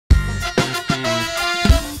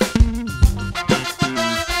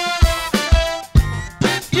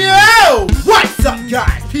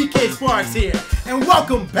TESTOSTERONE here, and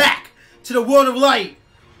welcome back to the world of light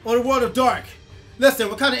or the world of dark. Listen,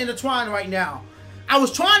 we're kind of intertwined right now. I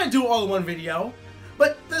was trying to do all in one video,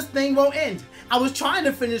 but this thing won't end. I was trying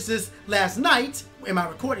to finish this last night in my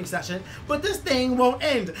recording session, but this thing won't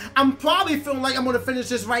end. I'm probably feeling like I'm going to finish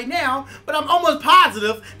this right now, but I'm almost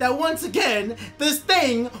positive that once again, this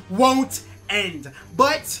thing won't end.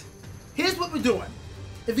 But here's what we're doing.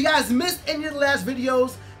 If you guys missed any of the last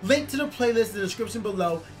videos, link to the playlist in the description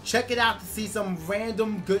below. Check it out to see some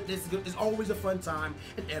random goodness. It's always a fun time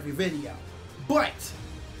in every video. But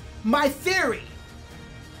my theory,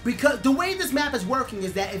 because the way this map is working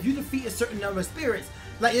is that if you defeat a certain number of spirits,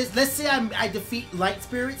 like let's say I defeat light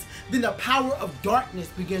spirits, then the power of darkness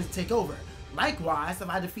begins to take over. Likewise, if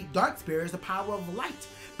I defeat dark spirits, the power of light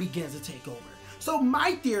begins to take over. So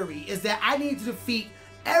my theory is that I need to defeat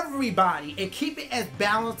everybody and keep it as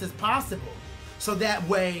balanced as possible, so that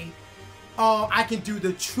way I can do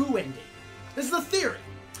the true ending. This is a theory,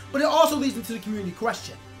 but it also leads into the community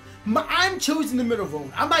question. I'm choosing the middle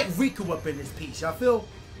road. I might Riku up in this piece, y'all feel?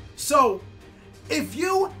 So if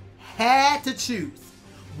you had to choose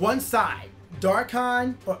one side,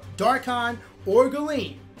 Darkon or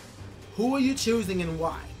Guile, who are you choosing and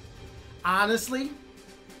why? Honestly,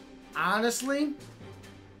 I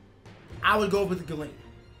would go with Guile.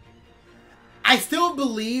 I still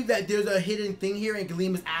believe that there's a hidden thing here and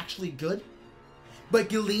Guile is actually good, but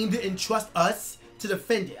Guile didn't trust us to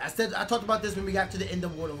defend it. I talked about this when we got to the end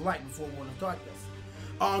of World of Light before World of Darkness.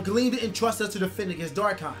 Guile didn't trust us to defend against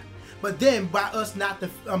Darkon, but then by us not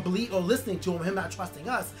believe or listening to him not trusting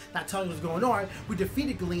us, not telling us what's going on, we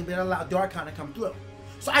defeated Guile and allowed Darkon to come through.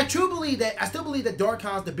 So I still believe that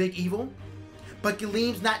Darkon's the big evil, but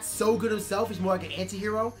Guile's not so good himself. He's more like an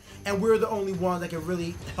anti-hero, and we're the only ones that can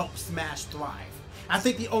really help Smash thrive. I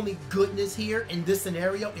think the only goodness here in this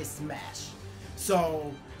scenario is Smash.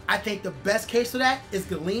 So I think the best case for that is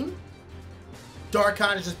Guile.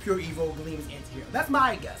 Darkon is just pure evil. Guile is anti-hero. That's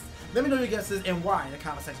my guess. Let me know your guesses and why in the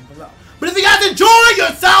comment section below. But if you guys enjoy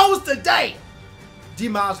yourselves today,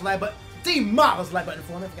 demolish the like button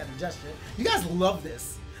for me. I forgot the gesture. You guys love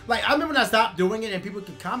this. Like, I remember when I stopped doing it and people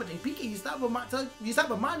could comment, and PK, you stopped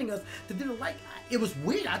reminding us to do the like. It was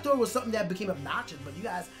weird. I thought it was something that became obnoxious, but you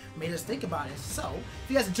guys made us think about it. So, if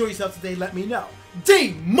you guys enjoy yourselves today, let me know.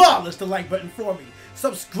 Demolish the like button for me.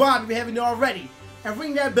 Subscribe if you haven't already, and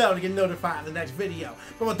ring that bell to get notified of the next video.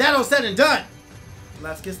 But with that all said and done,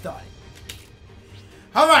 let's get started.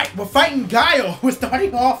 Alright, we're fighting Guile. We're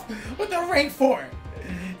starting off with the rank 4.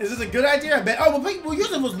 Is this a good idea? I bet. Oh, we're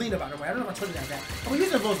using Rosalina, by the way. I don't know if I told you that. We're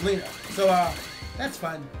using Rosalina. So, that's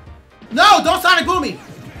fun. No, don't Sonic Boom me.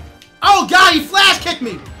 Oh, God, he flash kicked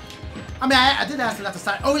me. I mean, I did ask him not to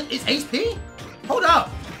Sonic. Oh, it's HP? Hold up.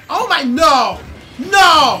 Oh, my, no.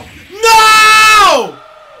 No. No!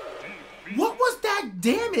 What was that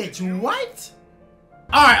damage? What?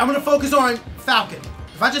 All right, I'm going to focus on Falcon.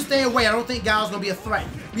 If I just stay away, I don't think Guile's going to be a threat.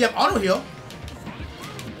 We have auto heal.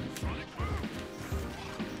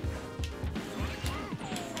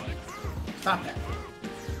 Stop that.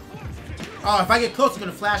 Oh, if I get close, I'm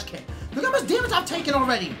gonna flash kick. Look how much damage I've taken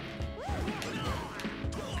already.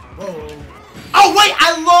 Whoa. Oh, wait,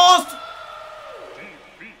 I lost.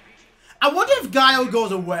 I wonder if Guile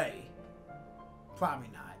goes away. Probably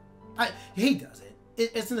not. He does it.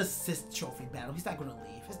 It's an assist trophy battle. He's not gonna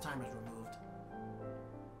leave. His timer's removed.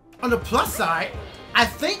 On the plus side, I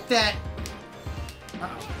think that...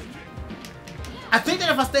 I think that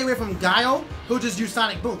if I stay away from Guile, he'll just use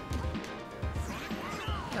Sonic Boom.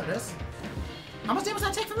 There it is. How much damage did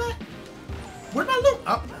I take from that? Where'd my loot?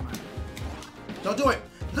 Oh, never mind. Don't do it.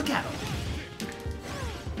 Look at him.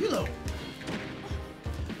 You little.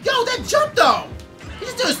 Yo, that jump though. He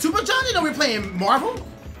just did a super jump. You know we're playing Marvel.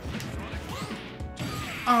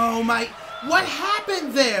 Oh my. What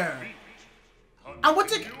happened there? I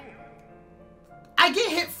get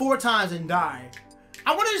hit 4 times and die.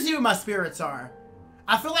 I wanted to see what my spirits are.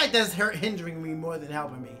 I feel like that's hindering me more than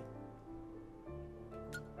helping me.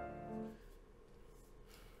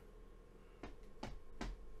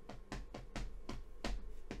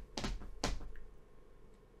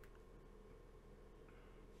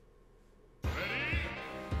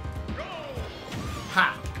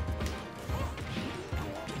 Ha!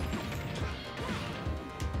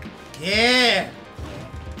 Yeah!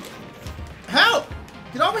 Help!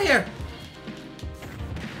 Get over here!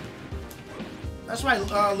 That's right,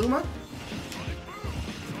 Luma.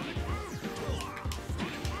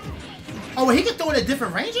 Oh, he can throw it at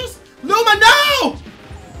different ranges? Luma, no!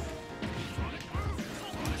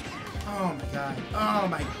 Oh my god. Oh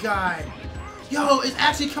my god. Yo, it's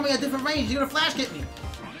actually coming at different range. You're gonna flash hit me.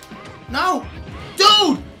 No!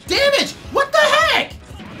 Dude! Damage!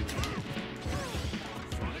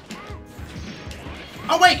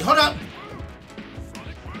 wait, hold up.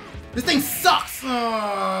 This thing sucks. What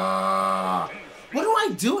do I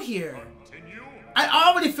do here? I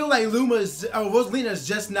already feel like Rosalina is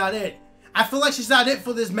just not it. I feel like she's not it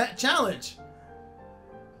for this challenge.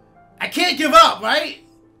 I can't give up, right?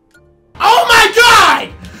 Oh my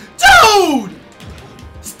god! Dude!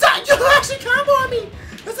 Stop! You actually combo on me!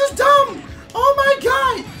 This is dumb! Oh my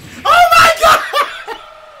god! Oh my god!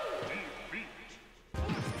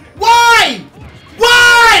 Why?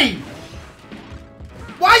 Why?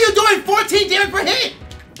 Why are you doing 14 damage per hit?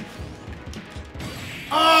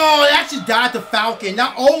 Oh, it actually died to Falcon.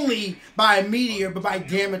 Not only by a meteor, but by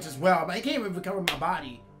damage as well. But I can't even recover my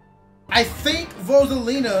body. I think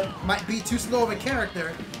Rosalina might be too slow of a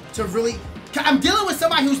character to really... I'm dealing with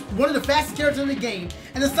somebody who's one of the fastest characters in the game,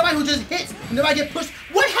 and then somebody who just hits whenever I get pushed.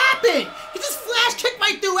 What happened? He just flash kicked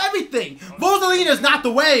right through everything. Rosalina's not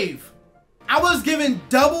the wave. I was given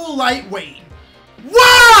double lightweight.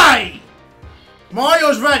 Why?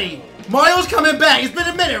 Mario's ready. Mario's coming back. It's been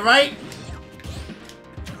a minute, right?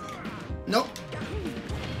 Nope.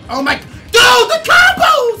 Oh my... Dude, the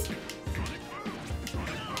combos!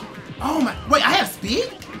 Oh my... Wait, I have speed?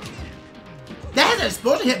 That has an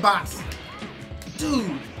explosion hitbox.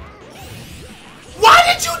 Dude.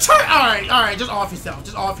 Why did you turn... Alright, just off yourself.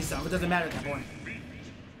 Just off yourself. It doesn't matter at that point.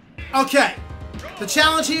 Okay. The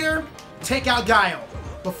challenge here, take out Guile.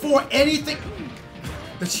 Before anything...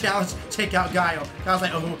 The challenge, take out Guile. I was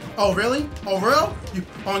like, oh really? Oh, real? You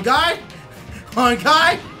on Guy? On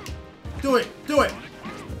Guy? Do it. Do it.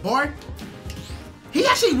 Boy. He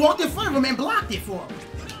actually walked in front of him and blocked it for him.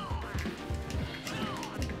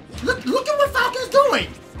 Look at what Falcon's doing.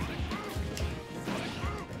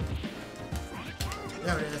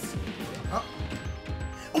 There it is. Oh.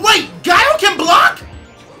 Wait, Guile can block?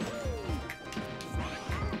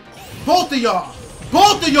 Both of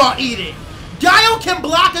y'all eat it. Guile can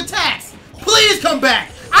block attacks. Please come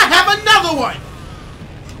back. I have another one.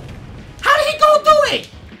 How did he go through it?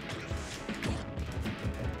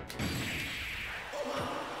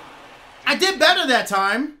 I did better that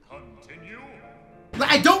time.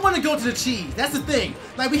 Like, I don't want to go to the cheese. That's the thing.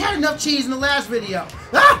 Like, we had enough cheese in the last video.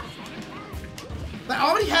 Ah! Like, I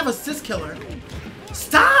already have a assist killer.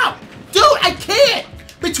 Stop! Dude, I can't!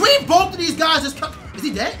 Between both of these guys, is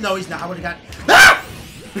he dead? No, he's not. I would have got... Ah!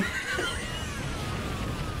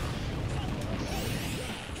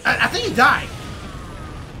 I think he died.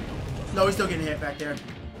 No, he's still getting hit back there.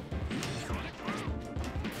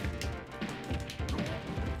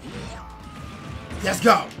 Let's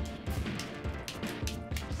go.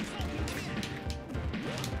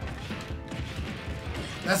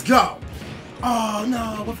 Let's go. Oh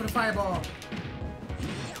no, went for the fireball.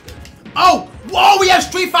 Oh, whoa, we have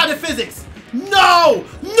Street Fighter physics. No,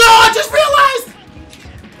 I just realized.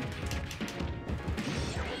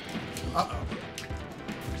 Uh-oh.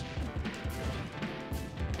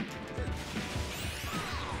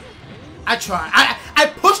 I tried. I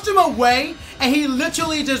pushed him away, and he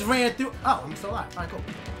literally just ran through. Oh, I'm still alive. All right, cool.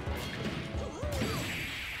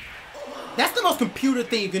 That's the most computer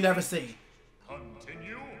thing you can ever see.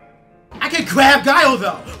 I can grab Guile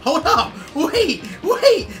though. Hold up. Wait.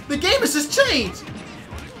 The game has just changed.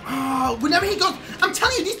 Oh, whenever he goes, I'm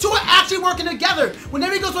telling you, these two are actually working together.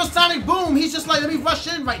 Whenever he goes for a sonic boom, he's just like, let me rush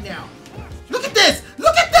in right now. Look at this.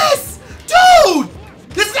 Look at this. Dude,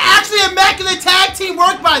 this is actually immaculate tag team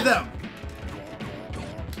work by them.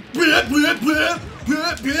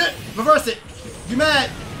 Reverse it. You mad?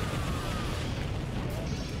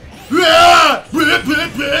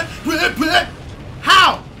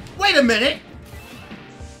 How? Wait a minute.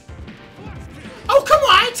 Oh, come on,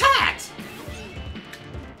 I attacked.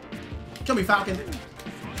 Kill me, Falcon.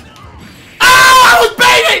 Oh, I was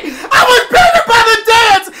baited! I was baited by the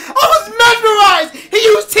dance! I was mesmerized! He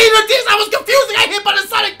used Tina D's, I was confused, I hit by the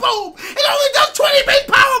sonic boom! It only does 20 base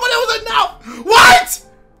power, but it was enough! What?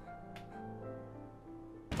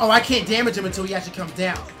 Oh, I can't damage him until he actually comes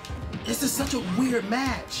down. This is such a weird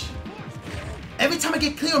match. Every time I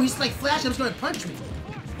get clear, he's like flashing, he's gonna punch me.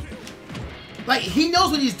 Like, he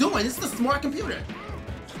knows what he's doing. This is a smart computer.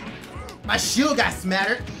 My shield got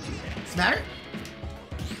smattered. Smattered?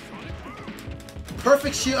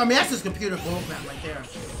 Perfect shield. I mean, that's his computer gold map right there.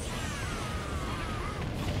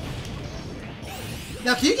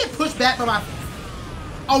 Now, can you get pushed back by my...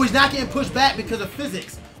 Oh, he's not getting pushed back because of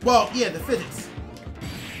physics. Well, yeah, the physics.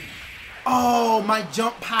 Oh, my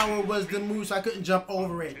jump power was the move, so I couldn't jump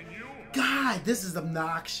over it. God, this is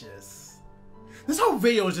obnoxious. This whole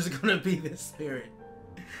video is just gonna be this spirit.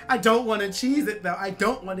 I don't want to cheese it though. I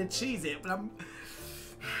don't want to cheese it, but I'm...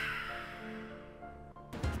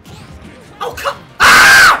 Oh, come...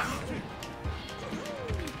 Ah!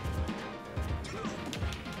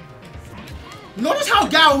 Notice how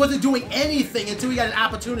Guile wasn't doing anything until he got an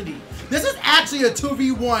opportunity. This is actually a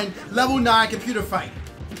 2v1 level 9 computer fight.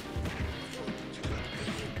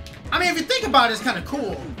 I mean, if you think about it, it's kind of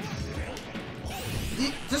cool.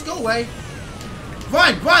 Just go away.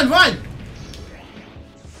 Run, run, run!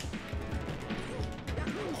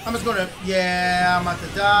 I'm just gonna... Yeah, I'm about to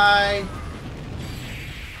die.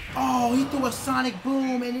 Oh, he threw a sonic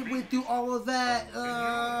boom and it went through all of that.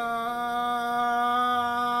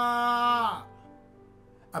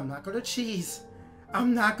 I'm not gonna cheese.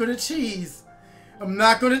 I'm not gonna cheese. I'm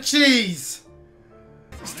not gonna cheese.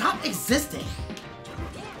 Stop existing.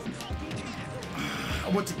 I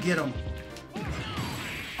want to get him.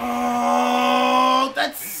 Oh,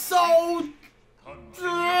 that's so...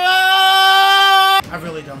 I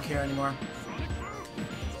really don't care anymore.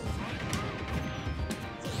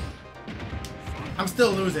 I'm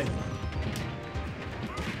still losing.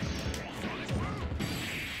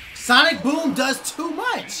 Sonic Boom does too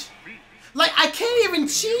much. Like, I can't even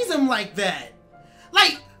cheese him like that.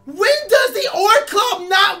 Like, when does the Ore Club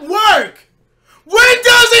not work? When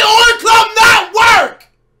does the Ore Club not work?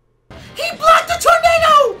 He blocked the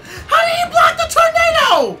tornado! How did he block the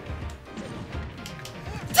tornado?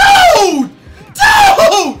 Dude!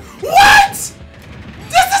 Dude! What?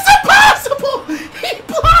 This is impossible! He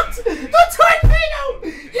blocked the tornado!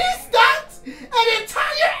 He stopped an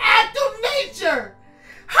entire act of nature!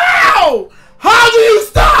 How? How do you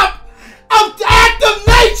stop an act of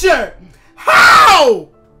nature? How?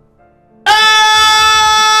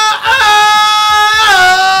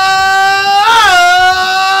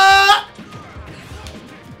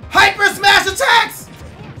 Hyper smash attacks!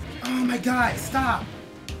 Oh my god, stop.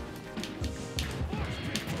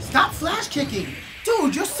 Stop flash kicking.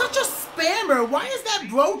 Dude, you're such a spammer. Why is that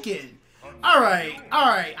broken? Alright,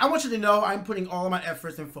 alright. I want you to know I'm putting all of my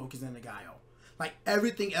efforts and focus into Guile. Like,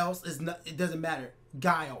 everything else is not, it doesn't matter.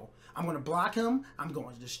 Guile. I'm going to block him. I'm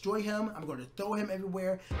going to destroy him. I'm going to throw him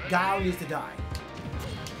everywhere. Guile needs to die.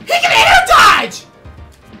 He can air dodge!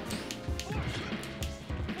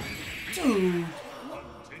 Dude.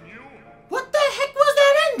 What the heck was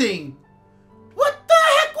that ending? What the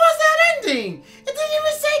heck was that ending? It didn't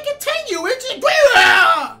even say continue. It just...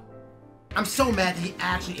 I'm so mad that he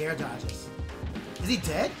actually air dodges. Is he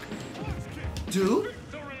dead? Dude?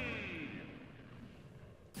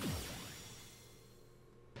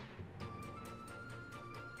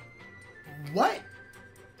 What?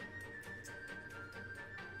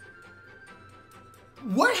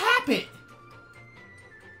 What happened?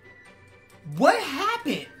 What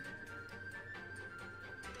happened?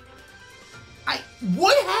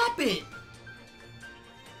 What happened?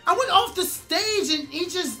 I went off the stage and he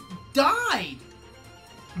just died.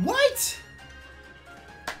 What?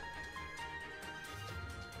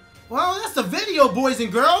 Well, that's the video, boys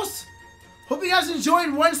and girls. Hope you guys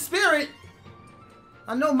enjoyed One Spirit.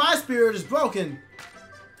 I know my spirit is broken.